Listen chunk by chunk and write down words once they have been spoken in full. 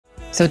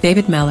So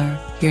David Mellor,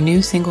 your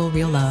new single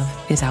Real Love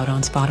is out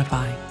on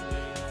Spotify.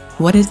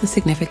 What is the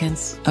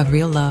significance of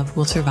Real Love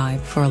will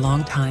survive for a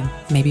long time,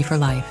 maybe for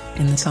life,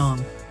 in the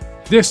song?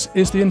 This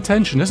is the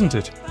intention, isn't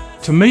it?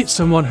 To meet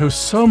someone who's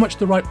so much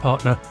the right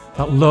partner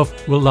that love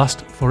will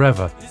last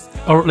forever,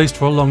 or at least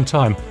for a long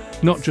time,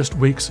 not just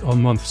weeks or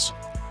months.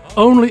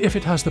 Only if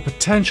it has the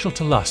potential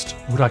to last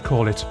would I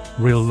call it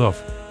real love.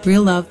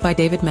 Real Love by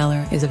David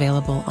Mellor is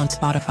available on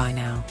Spotify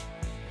now.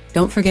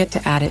 Don't forget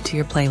to add it to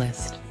your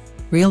playlist.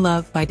 Real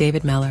Love by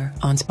David Mellor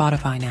on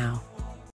Spotify now.